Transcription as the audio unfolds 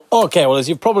Okay, well, as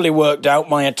you've probably worked out,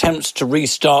 my attempts to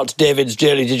restart David's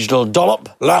Daily Digital Dollop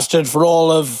lasted for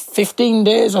all of 15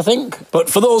 days, I think. But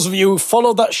for those of you who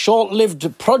followed that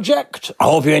short-lived project, I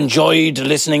hope you enjoyed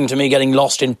listening to me getting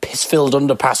lost in piss-filled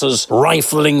underpasses,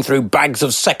 rifling through bags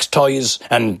of sex toys,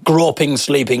 and groping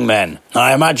sleeping men.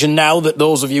 I imagine now that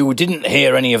those of you who didn't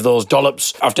hear any of those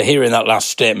dollops, after hearing that last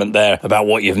statement there about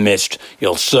what you've missed,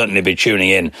 you'll certainly be tuning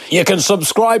in. You can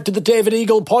subscribe to the David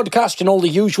Eagle podcast in all the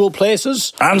usual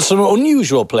places, and some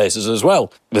unusual places as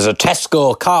well. There's a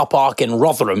Tesco car park in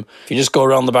Rotherham. If you just go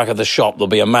around the back of the shop, there'll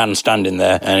be a man standing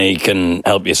there, and he can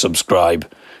help you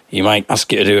subscribe. He might ask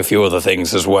you to do a few other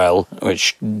things as well,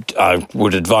 which I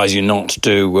would advise you not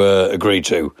to agree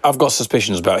to. I've got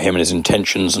suspicions about him and his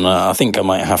intentions, and I think I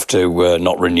might have to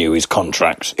not renew his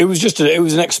contract. It was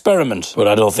an experiment, but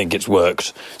I don't think it's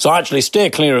worked. So actually stay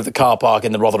clear of the car park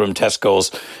in the Rotherham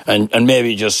Tesco's, and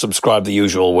maybe just subscribe the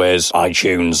usual ways: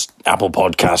 iTunes, Apple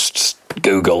Podcasts,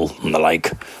 Google, and the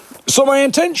like. So my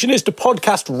intention is to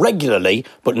podcast regularly,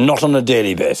 but not on a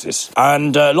daily basis.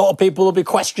 And a lot of people will be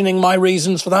questioning my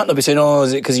reasons for that. They'll be saying, oh,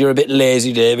 is it because you're a bit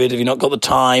lazy, David? Have you not got the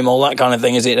time? All that kind of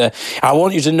thing. Is it? I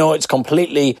want you to know it's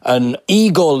completely an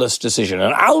egoless decision,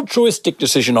 an altruistic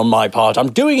decision on my part.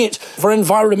 I'm doing it for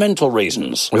environmental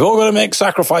reasons. We've all got to make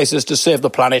sacrifices to save the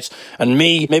planet. And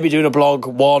me, maybe doing a blog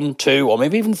 1, 2, or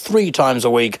maybe even 3 times a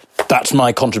week, that's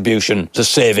my contribution to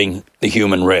saving the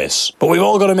human race. But we've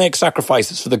all got to make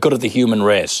sacrifices for the good of the human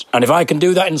race. And if I can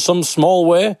do that in some small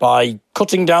way by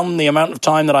cutting down the amount of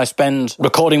time that I spend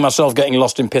recording myself getting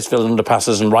lost in piss-filled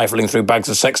underpasses and rifling through bags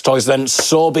of sex toys, then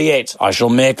so be it. I shall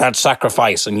make that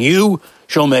sacrifice, and you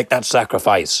shall make that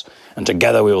sacrifice. And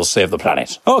together we will save the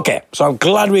planet. Okay, so I'm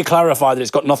glad we clarified that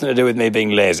it's got nothing to do with me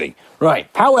being lazy. Right.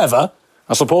 However,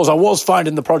 I suppose I was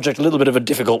finding the project a little bit of a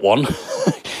difficult one.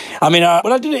 I mean,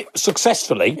 when I did it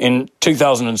successfully in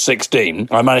 2016,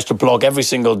 I managed to blog every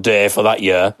single day for that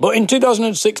year. But in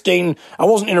 2016, I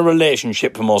wasn't in a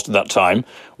relationship for most of that time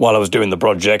while I was doing the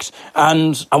project,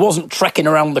 and I wasn't trekking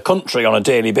around the country on a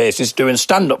daily basis doing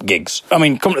stand-up gigs. I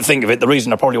mean, come to think of it, the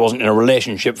reason I probably wasn't in a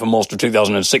relationship for most of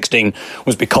 2016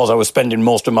 was because I was spending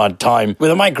most of my time with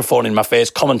a microphone in my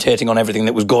face, commentating on everything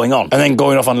that was going on, and then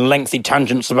going off on lengthy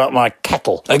tangents about my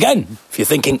kettle. Again, if you're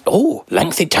thinking, oh,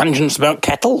 lengthy tangents about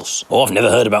kettles. Oh, I've never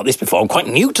heard about this before. I'm quite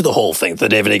new to the whole thing, the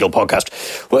David Eagle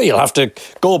podcast. Well, you'll have to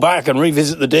go back and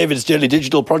revisit the David's Daily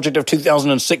Digital project of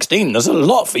 2016. There's a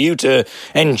lot for you to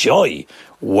enjoy.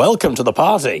 Welcome to the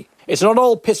party. It's not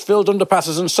all piss-filled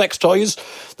underpasses and sex toys.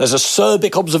 There's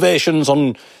acerbic observations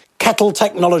on kettle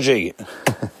technology.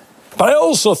 But I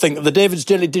also think that the David's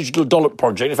Daily Digital Dollop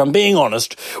project, if I'm being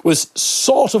honest, was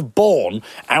sort of born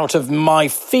out of my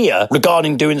fear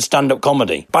regarding doing stand-up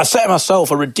comedy. By setting myself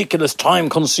a ridiculous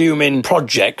time-consuming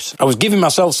project, I was giving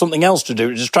myself something else to do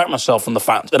to distract myself from the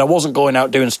fact that I wasn't going out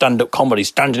doing stand-up comedy,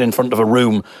 standing in front of a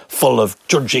room full of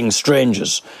judging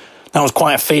strangers. That was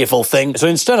quite a fearful thing. So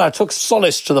instead I took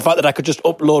solace to the fact that I could just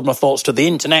upload my thoughts to the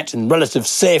internet in relative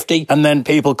safety, and then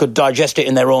people could digest it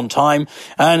in their own time.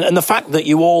 And the fact that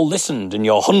you all listened in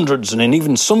your hundreds and in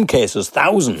even some cases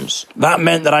thousands, that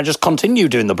meant that I just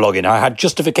continued doing the blogging. I had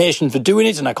justification for doing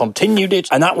it and I continued it,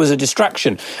 and that was a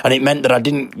distraction. And it meant that I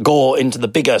didn't go into the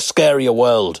bigger, scarier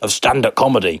world of stand-up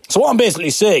comedy. So what I'm basically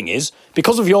saying is,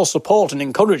 because of your support and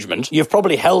encouragement, you've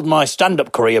probably held my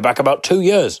stand-up career back about 2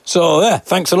 years. So yeah,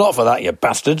 thanks a lot for that, you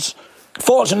bastards.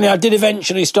 Fortunately, I did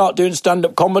eventually start doing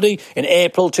stand-up comedy in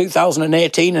April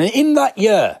 2018, and in that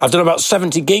year, I've done about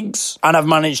 70 gigs, and I've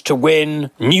managed to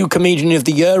win New Comedian of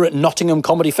the Year at Nottingham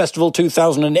Comedy Festival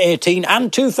 2018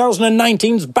 and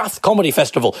 2019's Bath Comedy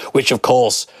Festival, which, of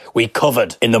course, we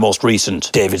covered in the most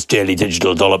recent David's Daily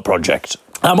Digital Dollop project.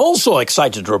 I'm also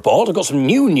excited to report I've got some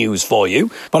new news for you,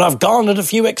 but I've garnered a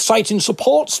few exciting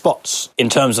support spots in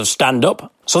terms of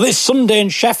stand-up. So this Sunday in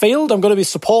Sheffield, I'm going to be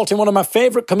supporting one of my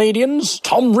favourite comedians,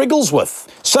 Tom Wrigglesworth.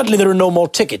 Sadly, there are no more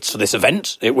tickets for this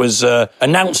event. It was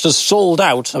announced as sold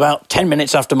out about 10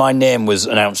 minutes after my name was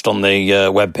announced on the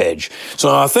webpage.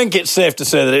 So I think it's safe to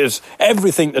say that it was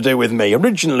everything to do with me.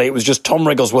 Originally, it was just Tom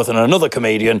Wrigglesworth and another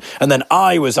comedian, and then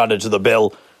I was added to the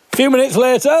bill. A few minutes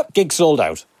later, gig sold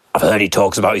out. I've heard he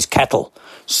talks about his kettle.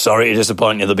 Sorry to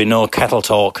disappoint you, there'll be no kettle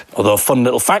talk. Although, fun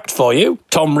little fact for you,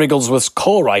 Tom Wrigglesworth's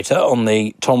co-writer on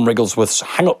the Tom Wrigglesworth's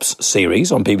Hang-Ups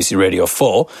series on BBC Radio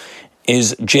 4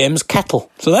 is James Kettle.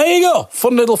 So there you go.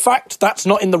 Fun little fact. That's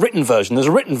not in the written version. There's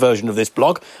a written version of this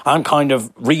blog. I'm kind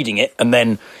of reading it and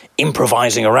then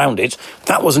improvising around it.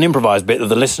 That was an improvised bit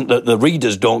that the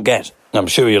readers don't get. I'm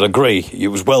sure you'll agree. It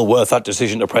was well worth that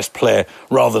decision to press play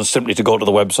rather than simply to go to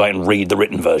the website and read the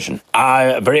written version.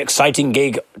 A very exciting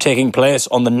gig taking place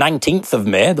on the 19th of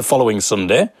May, the following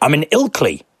Sunday. I'm in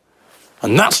Ilkley.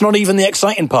 And that's not even the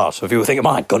exciting part. So if you think,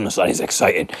 my goodness, that is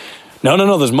exciting.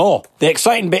 No, there's more. The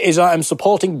exciting bit is I am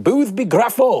supporting Boothby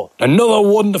Graffoe, another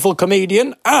wonderful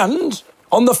comedian, and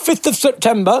on the 5th of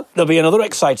September, there'll be another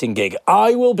exciting gig.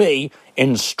 I will be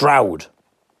in Stroud.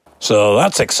 So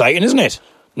that's exciting, isn't it?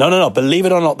 No, believe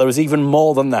it or not, there is even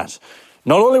more than that.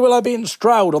 Not only will I be in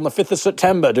Stroud on the 5th of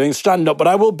September doing stand-up, but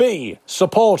I will be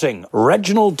supporting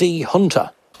Reginald D.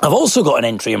 Hunter. I've also got an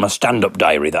entry in my stand-up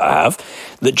diary that I have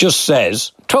that just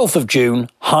says 12th of June,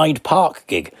 Hydepark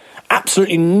gig.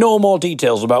 Absolutely no more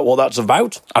details about what that's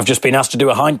about. I've just been asked to do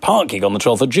a Hydepark gig on the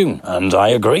 12th of June, and I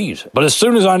agreed. But as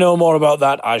soon as I know more about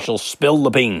that, I shall spill the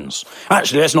beans.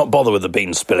 Actually, let's not bother with the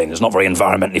bean spilling. It's not very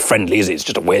environmentally friendly, is it? It's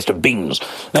just a waste of beans.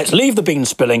 Let's leave the bean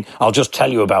spilling. I'll just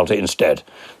tell you about it instead.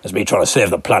 There's me trying to save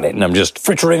the planet, and I'm just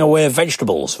frittering away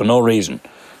vegetables for no reason.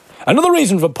 Another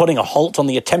reason for putting a halt on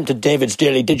the attempted David's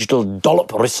Daily Digital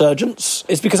Dollop resurgence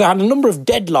is because I had a number of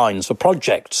deadlines for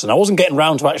projects and I wasn't getting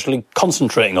round to actually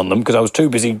concentrating on them because I was too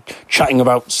busy chatting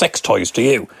about sex toys to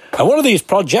you. And one of these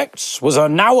projects was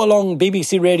an hour-long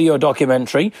BBC radio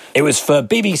documentary. It was for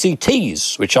BBC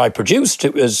Tees, which I produced.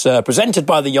 It was presented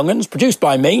by the Young'uns, produced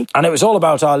by me, and it was all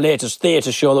about our latest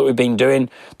theatre show that we've been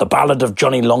doing, The Ballad of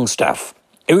Johnny Longstaff.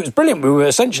 It was brilliant. We were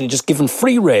essentially just given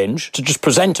free range to just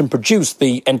present and produce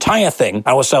the entire thing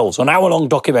ourselves. An hour-long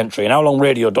documentary, an hour-long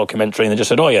radio documentary, and they just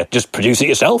said, oh yeah, just produce it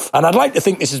yourself. And I'd like to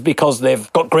think this is because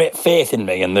they've got great faith in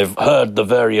me and they've heard the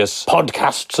various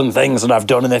podcasts and things that I've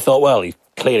done and they thought, well, he's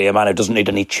clearly a man who doesn't need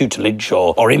any tutelage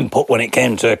or input when it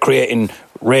came to creating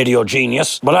radio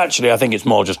genius. But actually, I think it's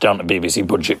more just down to BBC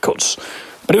budget cuts.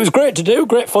 But it was great to do,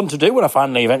 great fun to do when I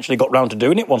finally eventually got round to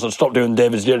doing it once I'd stopped doing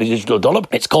David's Daily Digital Dollop.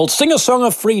 It's called Sing a Song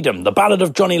of Freedom, The Ballad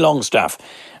of Johnny Longstaff.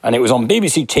 And it was on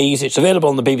BBC Tees. It's available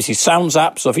on the BBC Sounds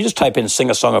app. So if you just type in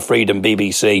Sing a Song of Freedom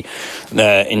BBC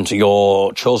into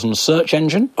your chosen search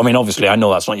engine. I mean, obviously, I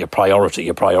know that's not your priority.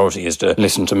 Your priority is to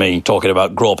listen to me talking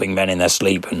about groping men in their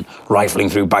sleep and rifling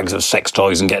through bags of sex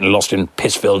toys and getting lost in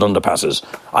piss-filled underpasses.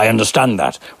 I understand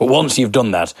that. But once you've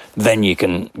done that, then you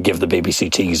can give the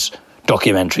BBC Tees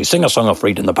documentary, Sing a Song of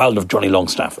Freedom, The Ballad of Johnny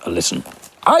Longstaff, a listen.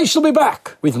 I shall be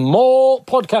back with more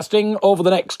podcasting over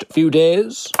the next few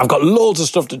days. I've got loads of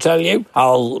stuff to tell you.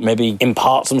 I'll maybe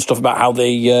impart some stuff about how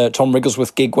the Tom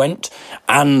Wrigglesworth gig went.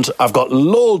 And I've got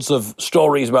loads of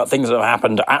stories about things that have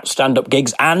happened at stand-up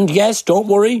gigs. And yes, don't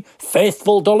worry,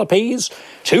 faithful Dollopies,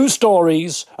 2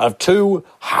 stories of 2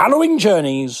 harrowing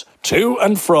journeys to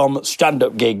and from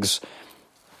stand-up gigs.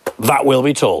 That will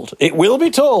be told. It will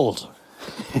be told.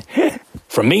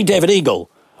 From me, David Eagle,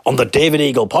 on the David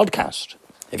Eagle podcast.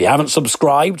 If you haven't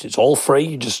subscribed, it's all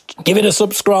free. Just give it a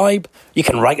subscribe. You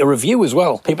can write a review as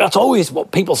well. That's always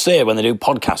what people say when they do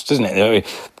podcasts, isn't it?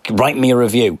 They write me a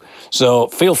review. So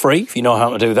feel free, if you know how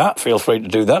to do that, feel free to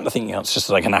do that. I think it's just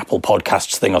like an Apple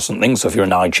Podcasts thing or something. So if you're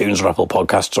in iTunes or Apple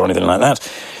Podcasts or anything like that,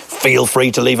 feel free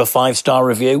to leave a 5-star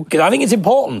review. Because I think it's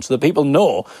important that people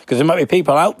know, because there might be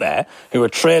people out there who are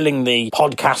trailing the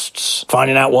podcasts,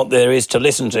 finding out what there is to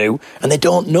listen to, and they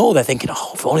don't know. They're thinking,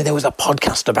 oh, if only there was a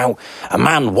podcast about a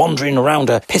man wandering around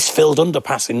a piss-filled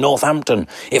underpass in Northampton.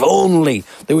 If only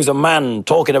there was a man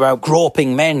talking about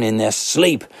groping men in their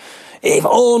sleep. If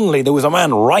only there was a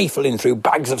man rifling through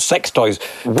bags of sex toys.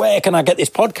 Where can I get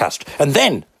this podcast? And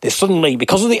then there's suddenly,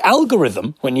 because of the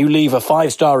algorithm, when you leave a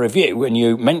 5-star review and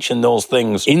you mention those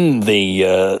things in the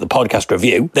podcast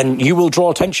review, then you will draw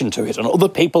attention to it and other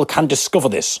people can discover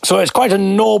this. So it's quite a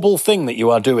noble thing that you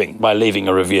are doing by leaving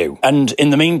a review. And in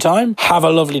the meantime, have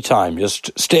a lovely time.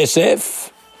 Just stay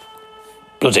safe.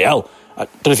 Bloody hell. I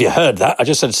don't know if you heard that. I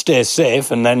just said stay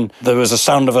safe, and then there was a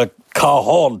sound of a car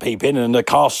horn peeping and the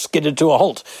car skidded to a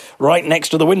halt right next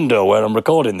to the window where I'm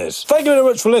recording this. Thank you very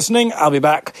much for listening. I'll be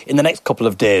back in the next couple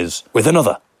of days with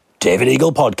another David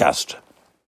Eagle podcast.